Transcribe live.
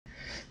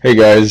Hey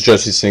guys,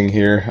 Jesse Singh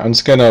here. I'm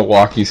just gonna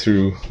walk you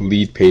through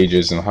lead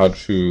pages and how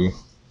to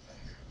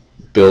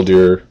build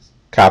your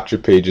capture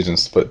pages and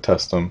split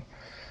test them.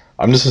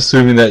 I'm just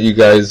assuming that you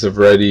guys have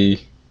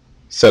already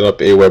set up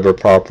Aweber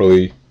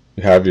properly.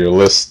 You have your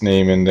list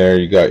name in there,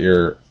 you got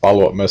your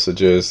follow-up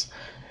messages,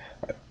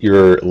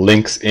 your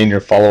links in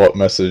your follow-up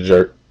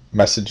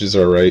messages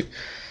are right.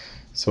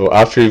 So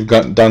after you've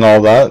done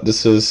all that,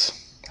 this is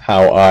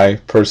how I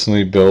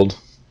personally build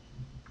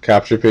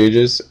capture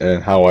pages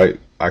and how I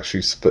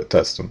actually split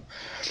test them.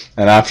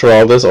 And after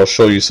all this, I'll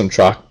show you some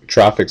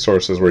traffic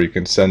sources where you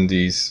can send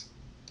these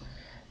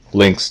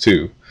links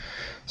to.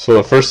 So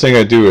the first thing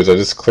I do is I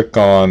just click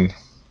on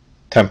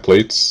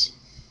templates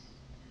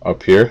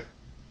up here,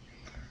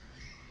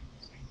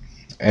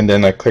 and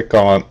then I click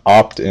on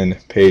opt-in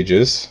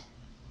pages,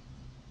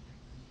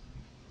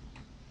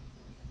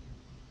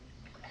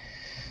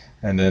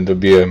 and then there'll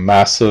be a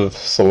massive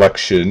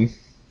selection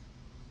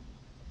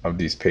of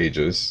these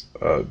pages.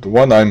 The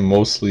one I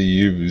mostly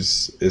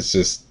use is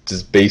just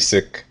this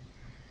basic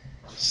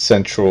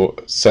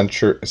centered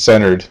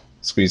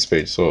squeeze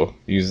page. So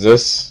use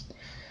this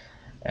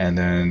and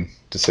then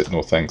just hit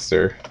no thanks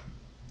there.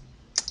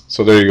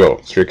 So there you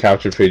go. So your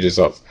capture page is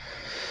up.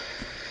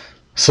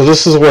 So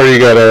this is where you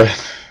gotta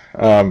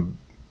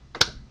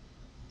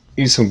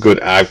use some good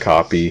ad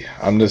copy.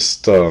 I'm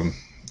just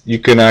you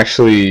can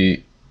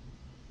actually,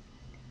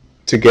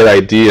 to get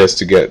ideas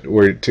to get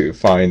where to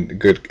find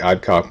good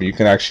ad copy, you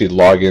can actually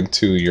log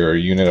into your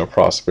Unit of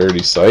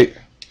Prosperity site,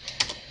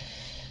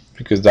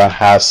 because that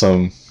has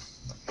some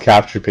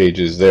capture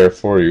pages there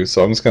for you.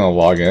 So I'm just gonna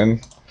log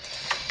in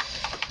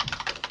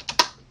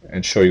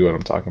and show you what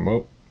I'm talking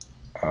about.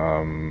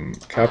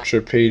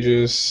 Capture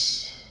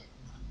pages,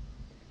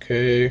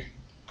 okay,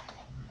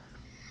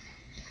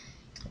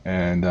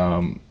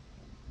 and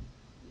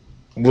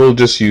we'll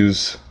just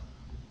use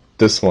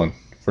this one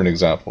for an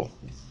example.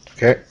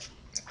 Okay,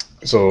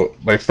 so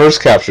my first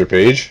capture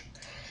page,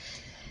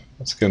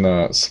 it's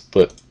gonna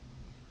split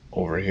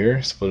over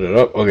here, split it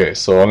up. Okay,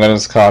 so I'm gonna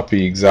just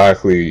copy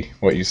exactly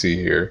what you see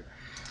here.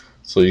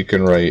 So you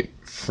can write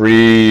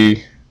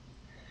free.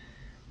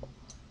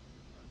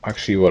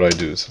 Actually, what I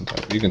do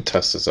sometimes, you can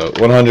test this out.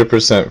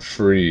 100%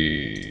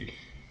 free.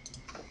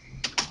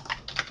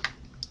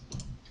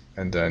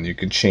 And then you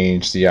can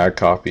change the ad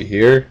copy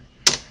here.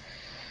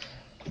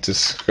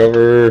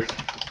 Discover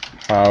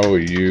how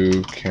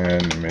you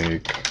can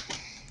make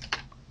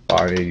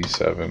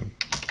 587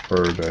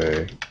 per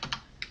day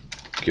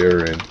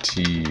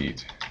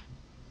guaranteed.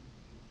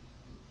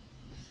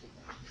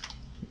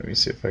 Let me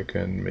see if I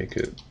can make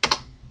it.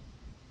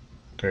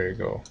 There you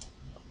go.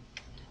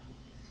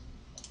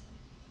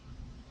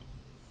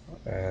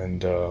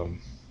 And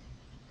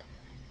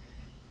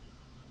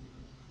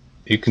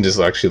you can just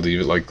actually leave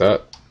it like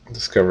that.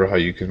 Discover how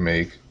you can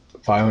make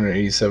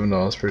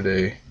 $587 per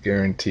day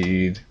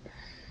guaranteed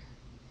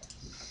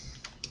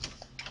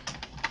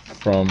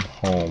from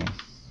home.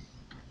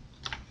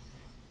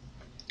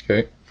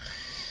 Okay.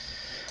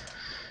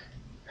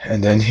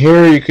 And then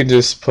here you can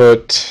just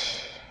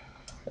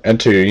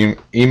enter your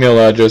email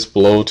address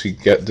below to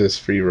get this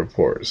free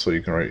report. So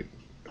you can write,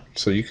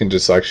 so you can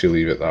just actually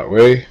leave it that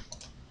way.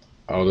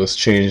 I'll just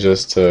change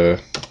this to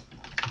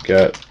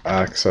get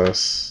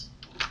access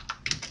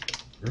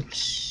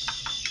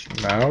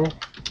now.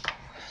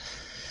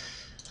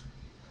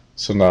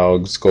 So now I'll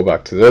just go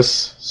back to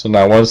this. So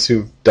now once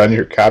you've done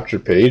your capture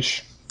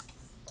page,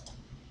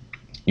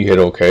 you hit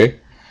OK.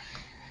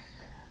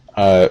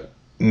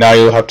 Now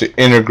you'll have to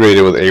integrate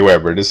it with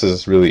Aweber. This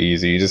is really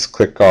easy. You just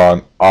click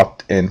on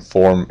opt-in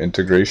form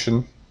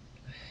integration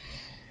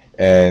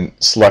and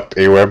select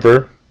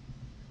Aweber.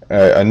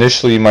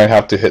 Initially you might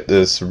have to hit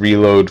this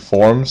reload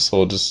forms,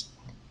 so just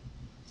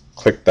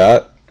click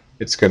that.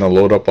 It's going to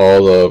load up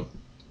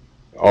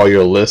all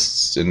your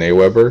lists in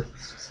Aweber.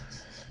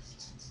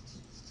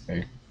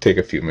 Take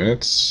a few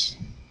minutes.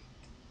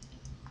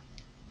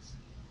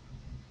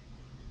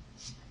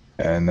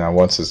 And now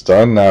once it's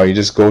done, now you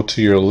just go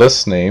to your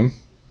list name,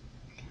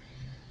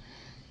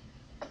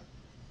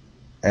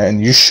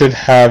 and you should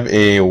have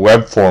a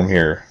web form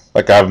here.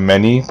 Like I have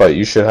many, but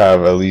you should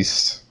have at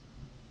least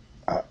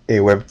a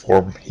web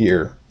form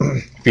here.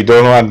 If you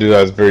don't know how to do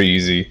that, it's very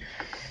easy.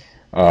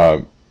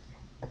 I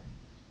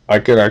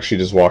can actually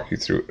just walk you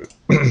through it.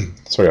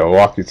 Sorry, I'll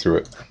walk you through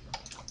it.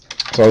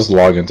 So I'll just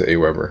log into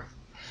Aweber.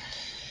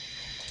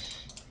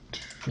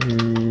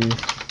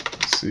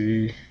 Let's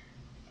see.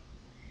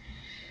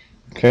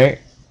 Okay,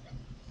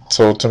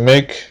 so to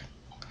make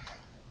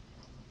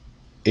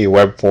a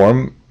web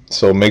form,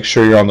 so make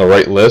sure you're on the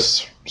right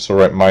list. So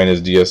right, mine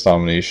is DS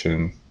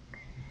Domination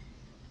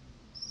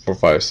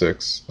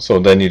 456. So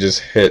then you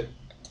just hit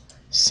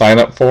sign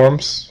up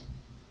forms,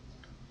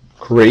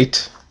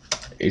 create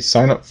a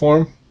sign up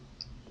form.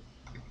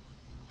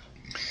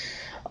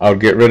 I'll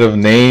get rid of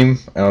name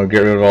and I'll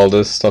get rid of all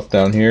this stuff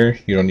down here.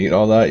 You don't need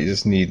all that. You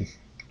just need,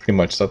 pretty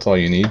much that's all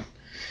you need.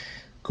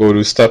 Go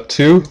to step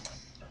 2.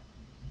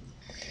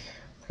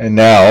 And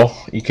now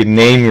you can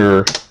name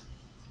your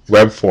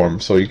web form.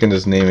 So you can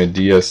just name it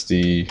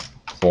DSD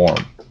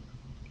form.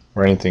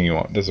 or anything you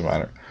want, doesn't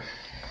matter.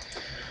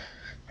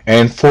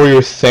 And for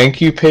your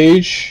thank you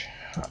page,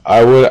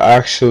 I would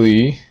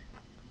actually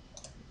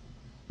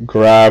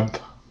grab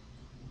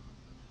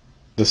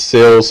the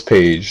sales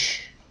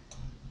page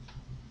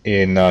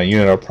in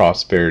Unit of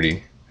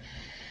Prosperity.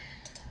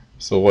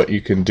 So what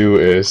you can do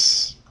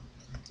is,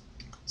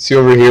 see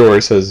over here where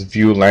it says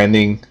view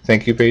landing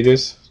thank you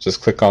pages,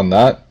 just click on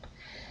that.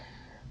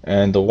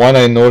 And the one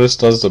I noticed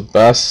does the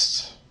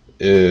best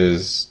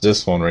is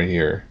this one right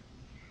here.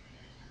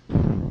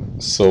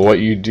 So what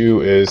you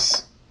do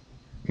is,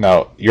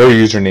 now your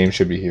username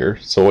should be here.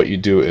 So what you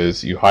do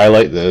is you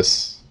highlight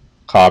this,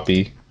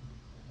 copy,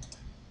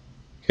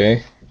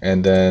 okay,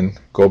 and then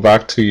go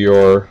back to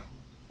your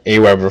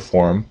Aweber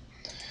form,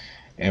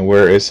 and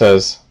where it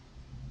says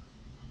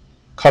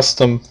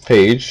custom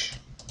page,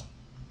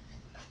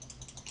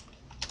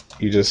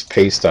 you just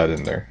paste that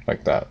in there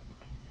like that.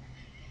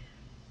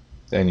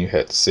 Then you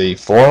hit save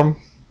form,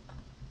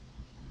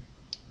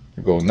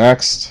 you go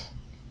next,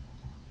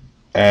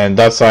 and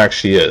that's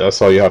actually it.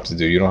 That's all you have to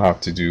do. You don't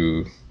have to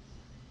do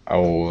I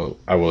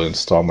will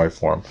install my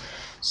form.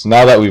 So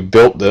now that we've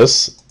built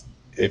this,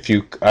 if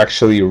you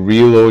actually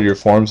reload your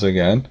forms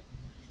again,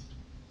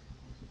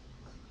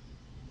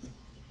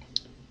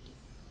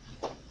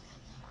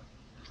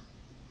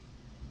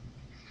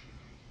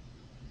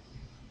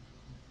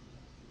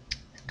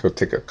 go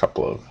take a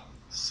couple of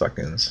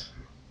seconds.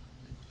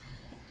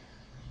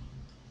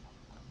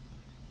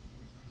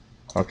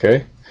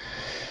 Okay,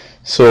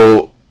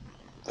 so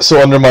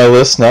under my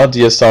list now,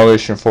 DS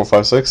Domination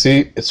 456,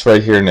 see, it's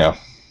right here now.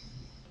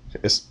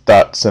 It's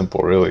that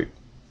simple, really.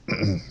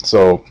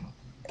 So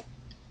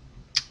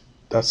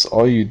that's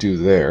all you do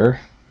there.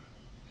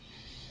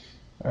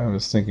 I'm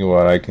just thinking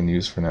what I can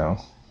use for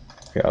now.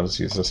 Okay, I'll just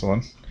use this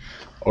one.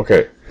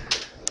 Okay,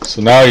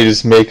 so now you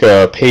just make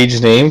a page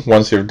name.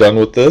 Once you're done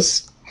with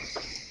this,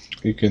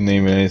 you can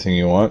name it anything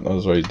you want. I'll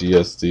just write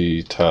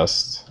DSD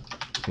test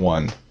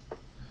 1,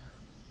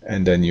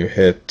 and then you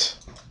hit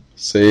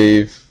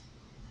save,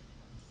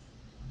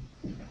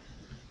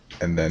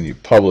 and then you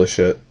publish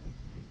it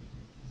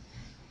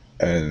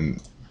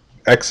and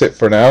exit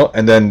for now.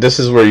 And then this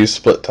is where you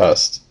split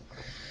test.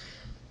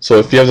 So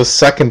if you have the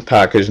second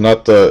package,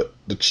 not the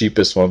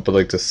cheapest one, but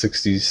like the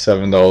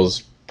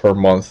 $67 per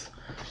month,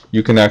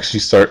 you can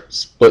actually start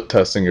split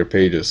testing your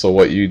pages. So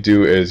what you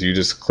do is you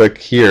just click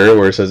here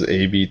where it says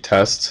A/B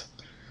test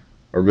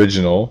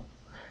original,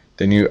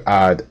 then you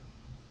add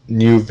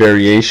new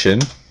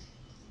variation.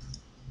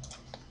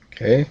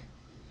 Okay,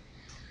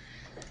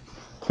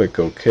 click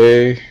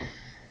OK,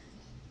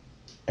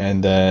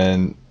 and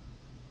then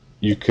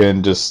you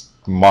can just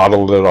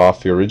model it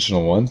off the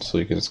original one. So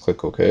you can just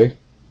click OK,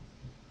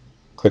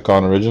 click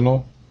on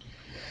original.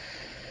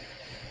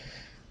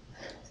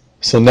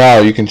 So now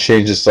you can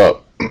change this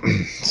up.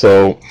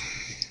 So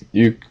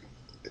you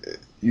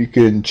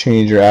can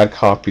change your ad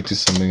copy to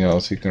something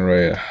else. You can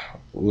write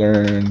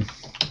learn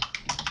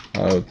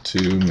how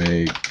to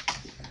make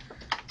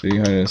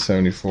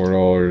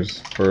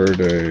 $374 per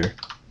day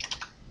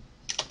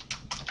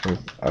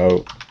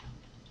without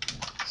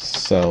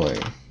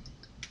selling.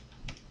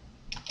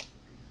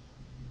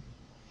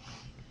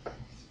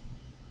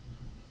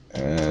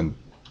 And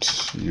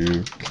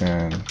you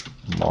can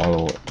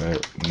model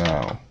it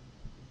now.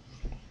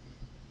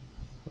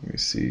 Let me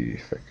see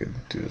if I could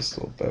do this a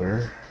little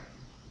better.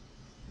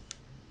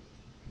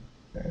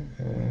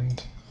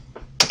 And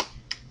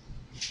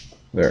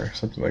there,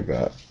 something like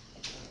that.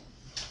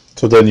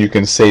 So then you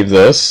can save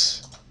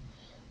this.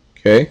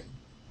 Okay.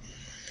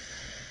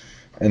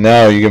 And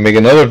now you can make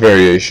another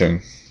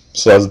variation.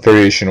 So that's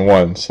variation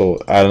 1. So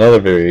add another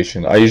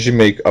variation. I usually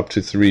make up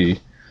to 3.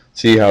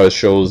 See how it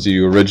shows the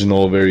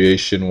original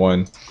variation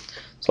 1.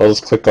 So I'll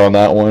just click on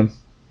that one,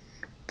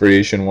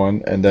 variation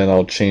 1, and then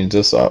I'll change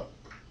this up.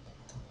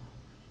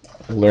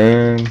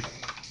 Learn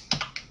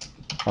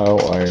how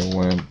I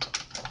went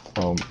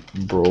from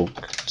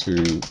broke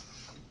to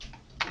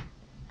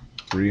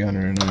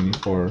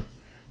 $394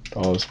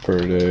 per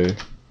day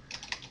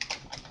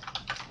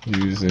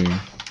using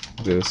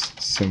this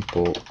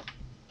simple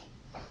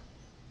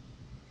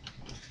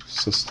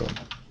system.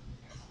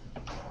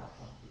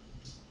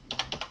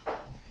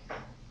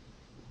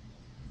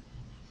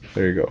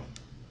 There you go.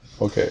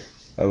 Okay,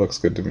 that looks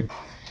good to me.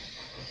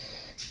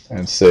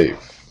 And save.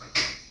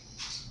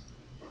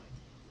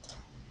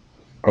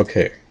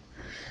 Okay,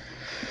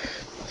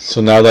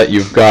 so now that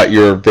you've got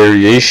your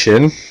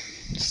variation,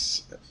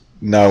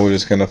 now we're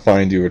just going to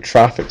find you a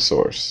traffic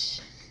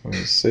source. Let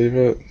me save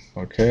it.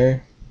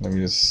 Okay, let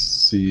me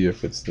just see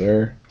if it's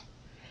there.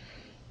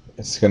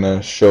 It's going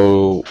to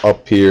show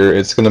up here.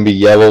 It's going to be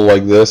yellow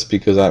like this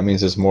because that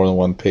means there's more than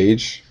one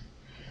page.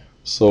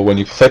 So when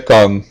you click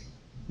on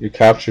your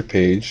capture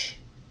page,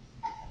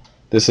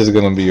 this is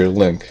going to be your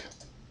link.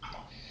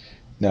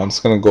 Now I'm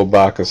just going to go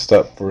back a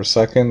step for a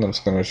second. I'm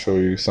just going to show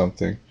you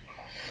something.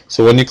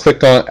 So when you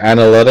click on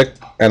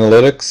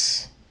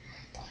analytics,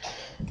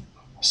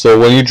 so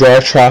when you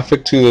drive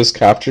traffic to this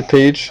capture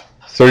page,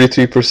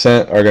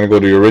 33% are going to go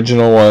to your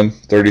original one,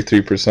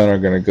 33% are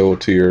going to go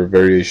to your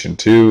variation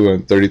 2,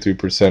 and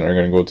 33% are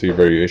going to go to your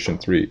variation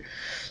 3.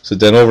 So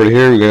then over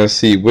here we're going to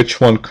see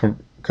which one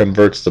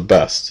converts the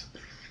best.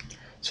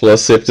 So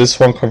let's say if this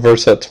one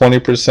converts at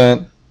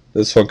 20%,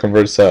 this one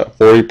converts at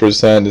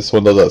 40%, this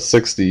one does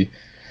at 60%,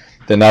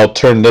 then I'll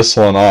turn this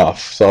one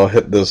off. So I'll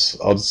hit this,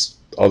 I'll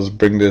just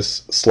bring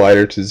this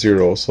slider to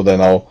 0. So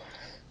then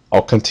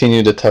I'll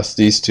continue to test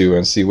these two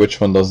and see which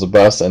one does the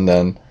best, and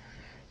then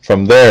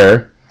from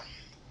there,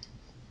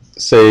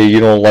 say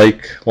you don't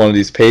like one of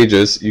these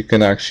pages, you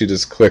can actually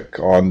just click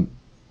on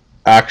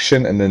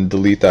action and then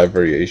delete that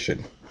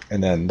variation,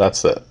 and then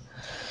that's it.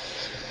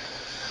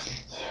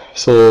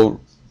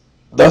 So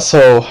that's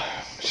how,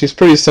 she's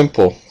pretty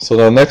simple. So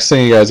the next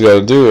thing you guys got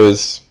to do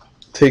is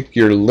take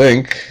your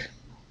link.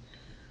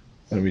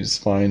 Let me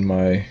just find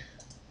my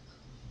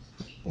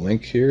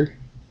link here.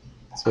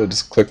 So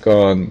just click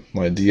on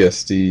my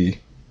DSD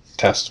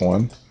test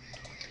one.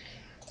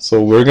 So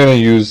we're going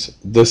to use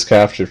this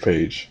capture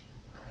page,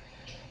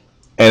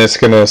 and it's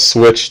going to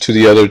switch to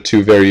the other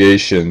two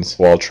variations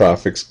while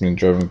traffic's being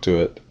driven to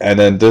it, and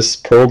then this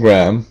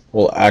program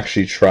will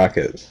actually track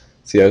it.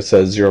 See how it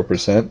says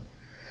 0%?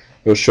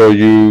 It'll show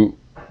you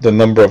the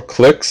number of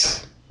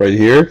clicks right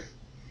here,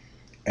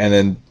 and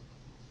then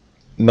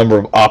number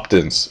of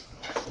opt-ins.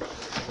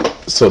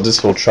 So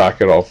this will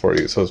track it all for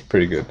you, so it's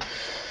pretty good.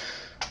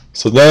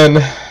 So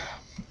then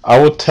I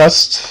will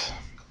test.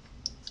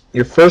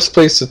 Your first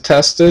place to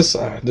test this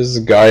is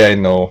a guy I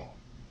know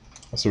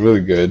that's really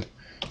good.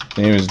 His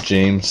name is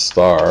James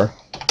Starr,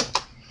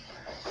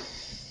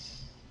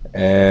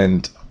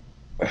 and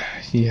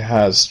he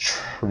has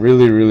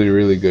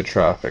really good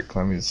traffic.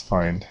 Let me just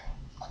find,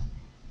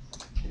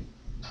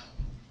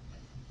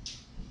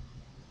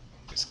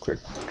 just click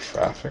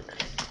traffic.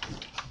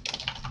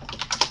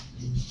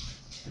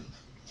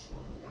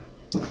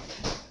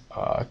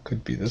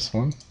 Could be this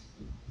one.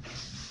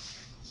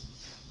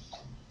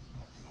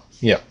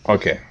 Yeah,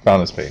 okay,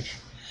 found this page.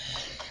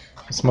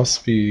 This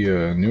must be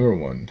a newer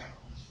one.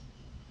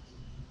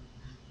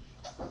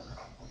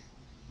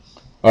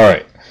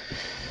 Alright,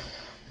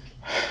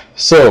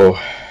 so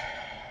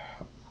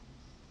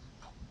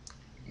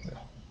let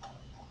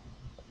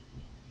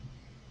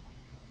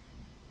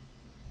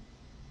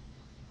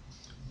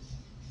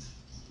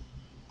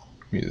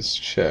me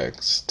just check.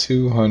 It's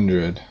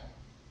 200.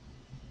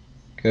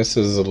 This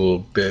is a little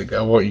big.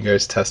 I want you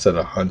guys to test at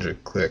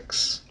 100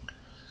 clicks.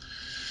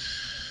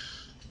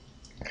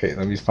 Okay,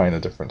 let me find a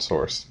different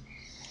source.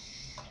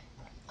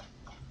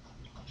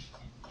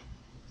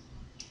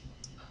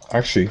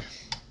 Actually,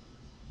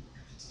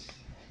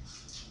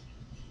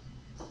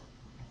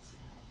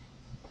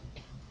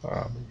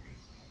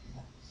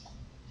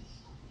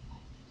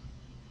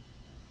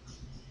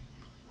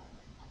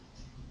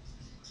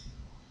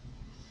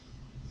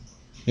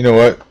 you know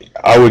what?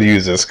 I would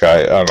use this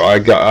guy. I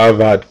don't know. I've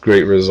had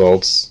great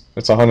results.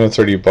 It's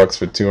 130 bucks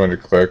for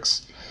 200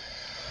 clicks.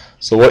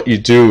 So what you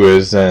do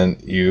is then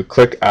you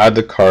click add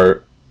to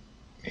cart.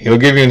 He'll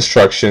give you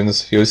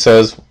instructions. He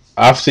says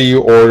after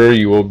you order,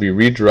 you will be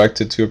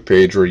redirected to a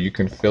page where you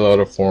can fill out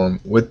a form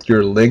with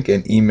your link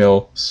and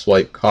email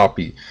swipe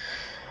copy.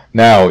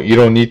 Now, you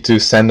don't need to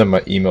send them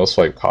an email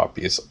swipe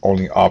copy. It's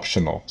only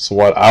optional. So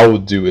what I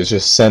would do is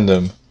just send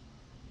them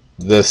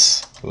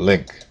this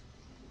link,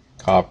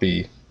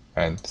 copy,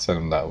 and send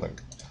them that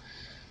link.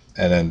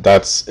 And then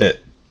that's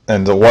it.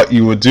 And what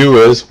you would do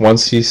is,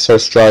 once he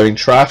starts driving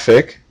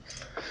traffic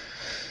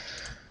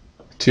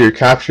to your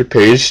capture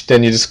page,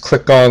 then you just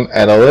click on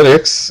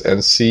analytics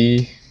and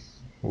see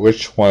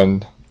which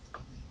one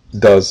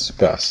does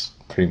best.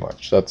 Pretty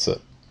much. That's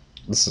it.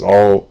 This is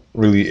all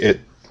really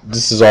it.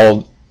 This is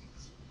all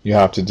you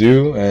have to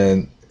do,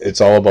 and it's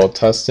all about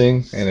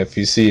testing. And if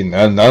you see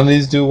none of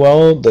these do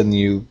well, then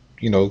you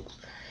know,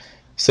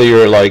 say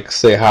you're like,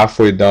 say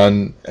halfway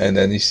done, and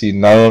then you see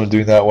none of them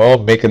doing that well,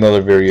 make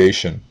another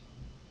variation.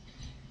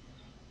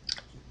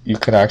 You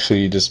can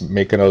actually just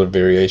make another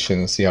variation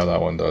and see how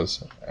that one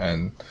does.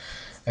 And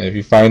if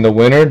you find the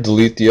winner,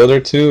 delete the other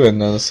two,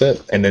 and then that's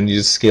it. And then you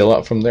just scale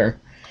up from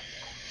there.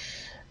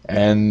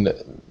 And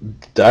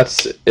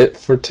that's it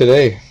for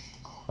today.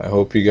 I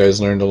hope you guys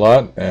learned a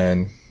lot,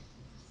 and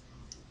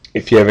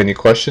if you have any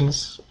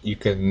questions, you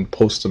can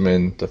post them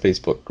in the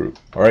Facebook group.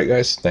 Alright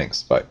guys,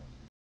 thanks, bye.